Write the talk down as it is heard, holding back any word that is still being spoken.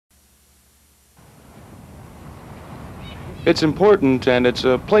It's important, and it's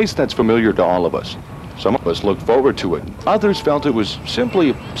a place that's familiar to all of us. Some of us looked forward to it. Others felt it was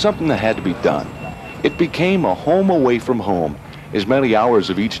simply something that had to be done. It became a home away from home, as many hours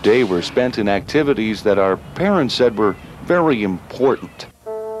of each day were spent in activities that our parents said were very important.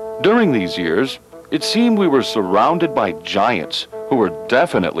 During these years, it seemed we were surrounded by giants who were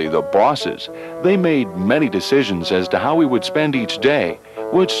definitely the bosses. They made many decisions as to how we would spend each day,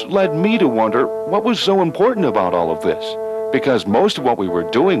 which led me to wonder what was so important about all of this. Because most of what we were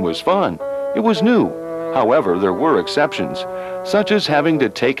doing was fun. It was new. However, there were exceptions, such as having to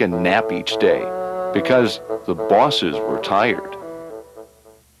take a nap each day, because the bosses were tired.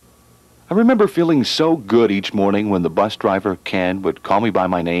 I remember feeling so good each morning when the bus driver, Ken, would call me by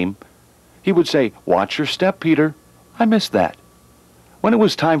my name. He would say, "Watch your step, Peter." I missed that. When it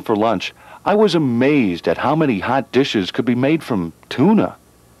was time for lunch, I was amazed at how many hot dishes could be made from tuna,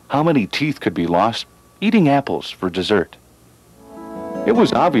 how many teeth could be lost eating apples for dessert. It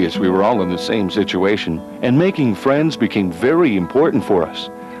was obvious we were all in the same situation, and making friends became very important for us.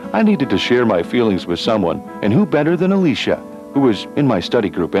 I needed to share my feelings with someone, and who better than Alicia, who was in my study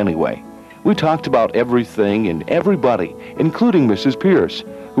group anyway. We talked about everything and everybody, including Mrs. Pierce,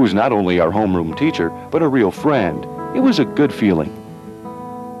 who was not only our homeroom teacher, but a real friend. It was a good feeling.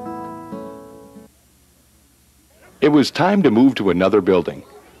 It was time to move to another building,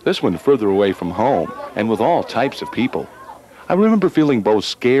 this one further away from home, and with all types of people. I remember feeling both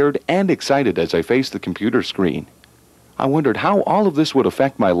scared and excited as I faced the computer screen. I wondered how all of this would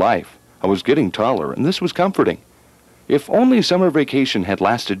affect my life. I was getting taller, and this was comforting. If only summer vacation had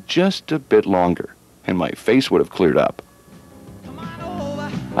lasted just a bit longer, and my face would have cleared up.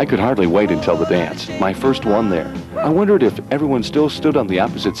 I could hardly wait until the dance, my first one there. I wondered if everyone still stood on the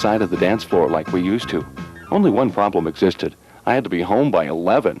opposite side of the dance floor like we used to. Only one problem existed. I had to be home by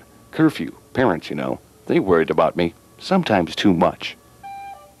 11. Curfew. Parents, you know. They worried about me, sometimes too much.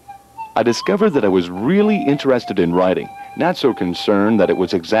 I discovered that I was really interested in writing, not so concerned that it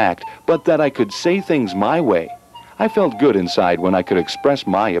was exact, but that I could say things my way. I felt good inside when I could express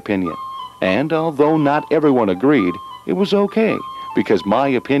my opinion. And although not everyone agreed, it was okay, because my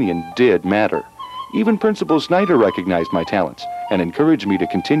opinion did matter. Even Principal Snyder recognized my talents and encouraged me to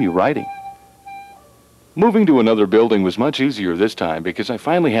continue writing. Moving to another building was much easier this time because I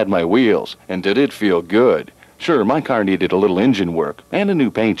finally had my wheels, and did it feel good. Sure, my car needed a little engine work and a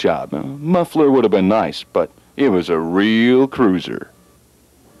new paint job. A muffler would have been nice, but it was a real cruiser.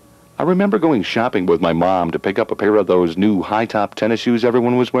 I remember going shopping with my mom to pick up a pair of those new high-top tennis shoes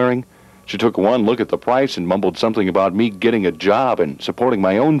everyone was wearing. She took one look at the price and mumbled something about me getting a job and supporting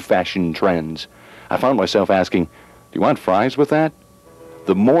my own fashion trends. I found myself asking, "Do you want fries with that?"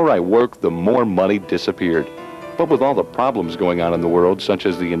 The more I worked, the more money disappeared. But with all the problems going on in the world, such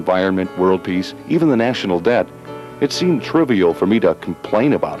as the environment, world peace, even the national debt, it seemed trivial for me to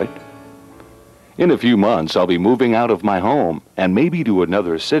complain about it. In a few months, I'll be moving out of my home and maybe to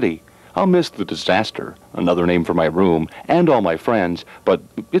another city. I'll miss the disaster, another name for my room, and all my friends, but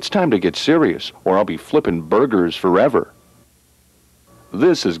it's time to get serious, or I'll be flipping burgers forever.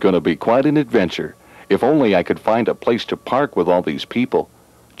 This is going to be quite an adventure. If only I could find a place to park with all these people.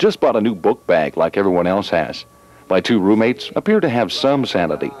 Just bought a new book bag like everyone else has. My two roommates appear to have some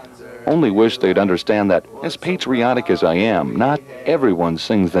sanity. Only wish they'd understand that, as patriotic as I am, not everyone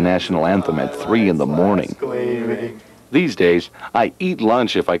sings the national anthem at 3 in the morning. These days, I eat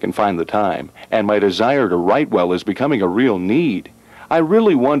lunch if I can find the time, and my desire to write well is becoming a real need. I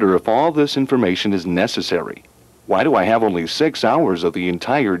really wonder if all this information is necessary. Why do I have only 6 hours of the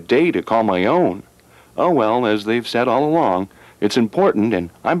entire day to call my own? Oh well, as they've said all along, it's important,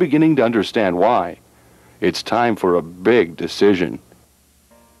 and I'm beginning to understand why. It's time for a big decision.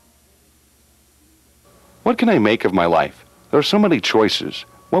 What can I make of my life? There are so many choices.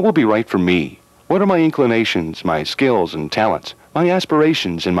 What will be right for me? What are my inclinations, my skills and talents, my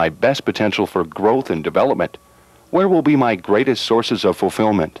aspirations, and my best potential for growth and development? Where will be my greatest sources of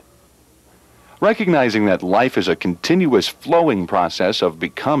fulfillment? Recognizing that life is a continuous flowing process of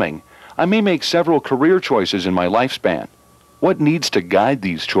becoming, I may make several career choices in my lifespan. What needs to guide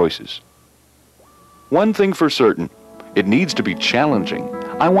these choices? One thing for certain, it needs to be challenging.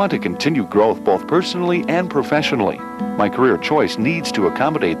 I want to continue growth both personally and professionally. My career choice needs to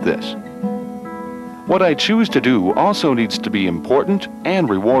accommodate this. What I choose to do also needs to be important and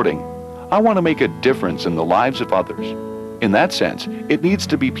rewarding. I want to make a difference in the lives of others. In that sense, it needs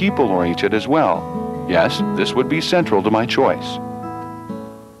to be people-oriented as well. Yes, this would be central to my choice.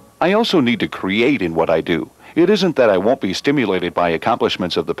 I also need to create in what I do. It isn't that I won't be stimulated by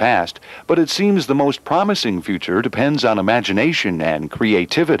accomplishments of the past, but it seems the most promising future depends on imagination and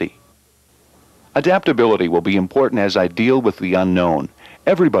creativity. Adaptability will be important as I deal with the unknown.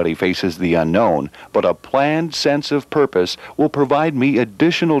 Everybody faces the unknown, but a planned sense of purpose will provide me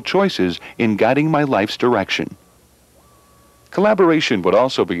additional choices in guiding my life's direction. Collaboration would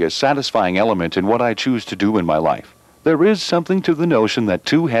also be a satisfying element in what I choose to do in my life. There is something to the notion that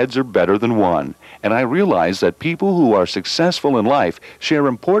two heads are better than one, and I realize that people who are successful in life share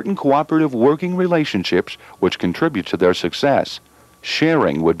important cooperative working relationships which contribute to their success.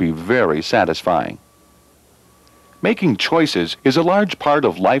 Sharing would be very satisfying. Making choices is a large part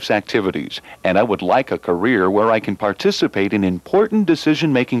of life's activities, and I would like a career where I can participate in important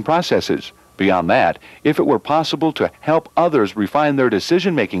decision-making processes. Beyond that, if it were possible to help others refine their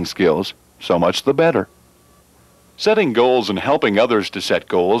decision-making skills, so much the better. Setting goals and helping others to set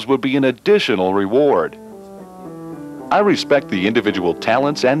goals would be an additional reward. I respect the individual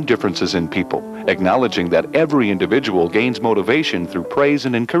talents and differences in people, acknowledging that every individual gains motivation through praise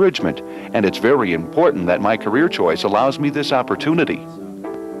and encouragement, and it's very important that my career choice allows me this opportunity.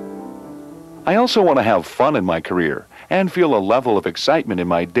 I also want to have fun in my career and feel a level of excitement in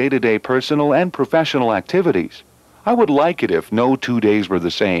my day-to-day personal and professional activities. I would like it if no 2 days were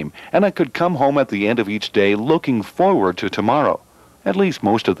the same, and I could come home at the end of each day looking forward to tomorrow, at least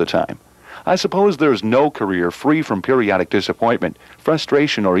most of the time. I suppose there's no career free from periodic disappointment,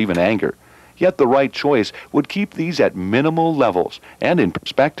 frustration, or even anger. Yet the right choice would keep these at minimal levels and in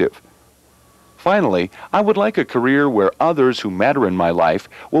perspective. Finally, I would like a career where others who matter in my life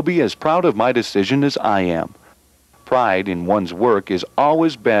will be as proud of my decision as I am. Pride in one's work has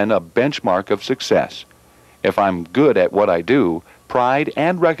always been a benchmark of success. If I'm good at what I do, pride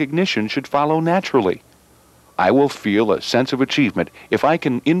and recognition should follow naturally. I will feel a sense of achievement if I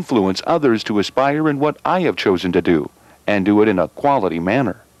can influence others to aspire in what I have chosen to do, and do it in a quality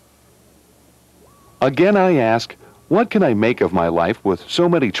manner. Again, I ask, what can I make of my life with so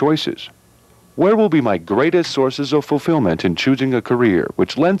many choices? Where will be my greatest sources of fulfillment in choosing a career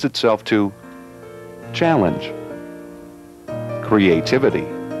which lends itself to challenge, creativity,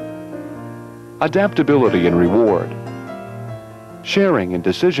 adaptability and reward, sharing and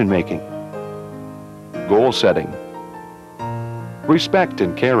decision-making, goal setting, respect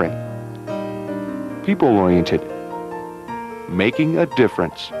and caring, people-oriented, making a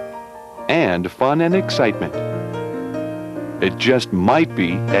difference, and fun and excitement? It just might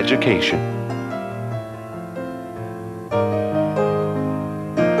be education.